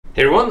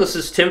Hey everyone, this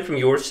is Tim from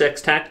Your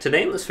Six Tech.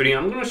 Today in this video,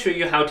 I'm going to show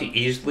you how to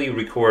easily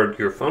record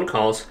your phone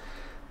calls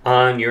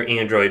on your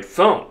Android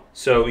phone.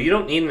 So you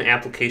don't need an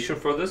application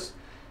for this.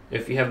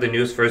 If you have the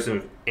newest version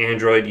of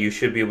Android, you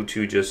should be able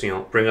to just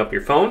bring up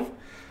your phone,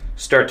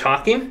 start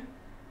talking,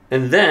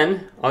 and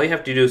then all you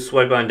have to do is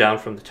swipe on down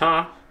from the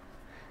top,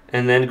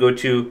 and then go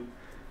to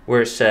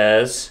where it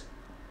says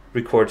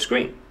Record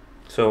Screen.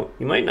 So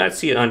you might not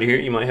see it under here.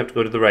 You might have to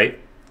go to the right,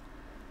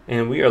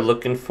 and we are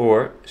looking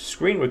for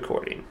screen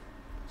recording.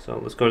 So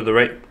let's go to the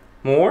right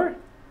more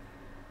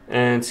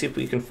and see if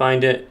we can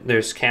find it.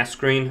 There's cast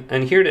screen,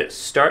 and here it is,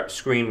 start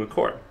screen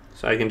record.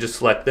 So I can just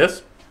select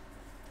this.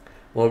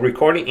 Well,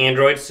 recording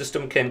Android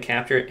system can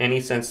capture any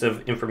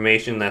sensitive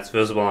information that's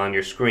visible on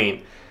your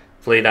screen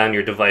played on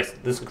your device.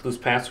 This includes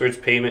passwords,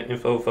 payment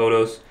info,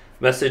 photos,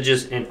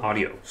 messages, and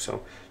audio.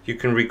 So you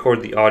can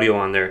record the audio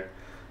on there.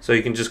 So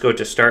you can just go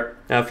to start.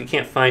 Now if you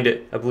can't find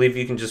it, I believe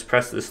you can just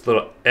press this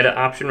little edit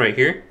option right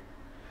here.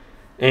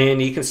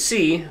 And you can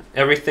see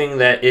everything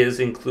that is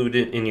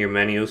included in your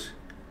menus.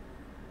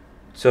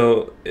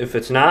 So if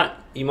it's not,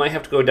 you might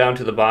have to go down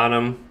to the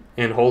bottom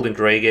and hold and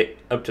drag it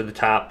up to the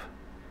top.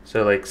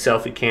 So like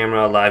selfie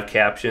camera, live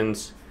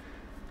captions.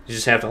 You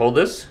just have to hold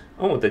this.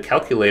 Oh, the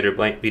calculator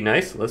might be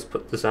nice. Let's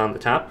put this on the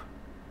top.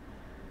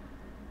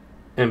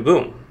 And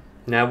boom.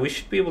 Now we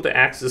should be able to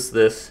access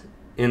this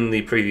in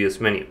the previous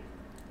menu.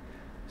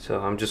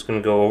 So I'm just going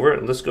to go over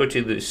it. Let's go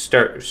to the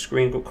start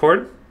screen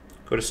record.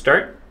 Go to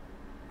start.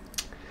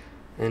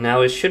 And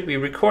now it should be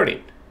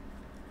recording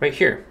right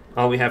here.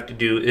 All we have to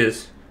do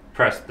is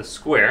press the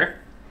square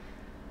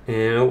and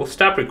it will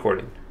stop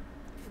recording.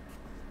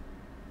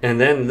 And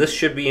then this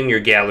should be in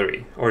your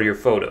gallery or your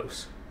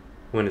photos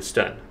when it's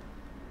done.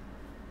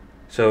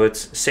 So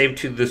it's saved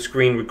to the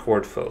screen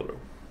record folder.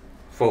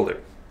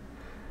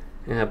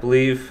 And I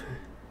believe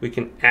we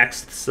can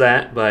access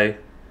that by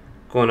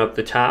going up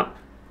the top.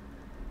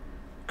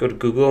 Go to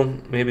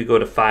Google, maybe go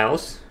to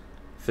Files.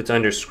 If it's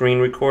under Screen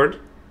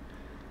Record,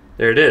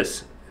 there it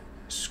is.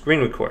 Screen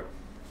record.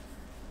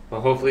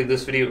 Well, hopefully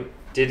this video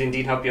did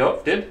indeed help you out.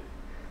 If it did,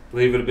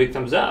 leave it a big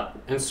thumbs up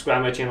and subscribe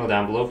to my channel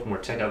down below for more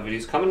tech out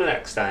videos coming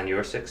next on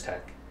Your Six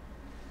Tech.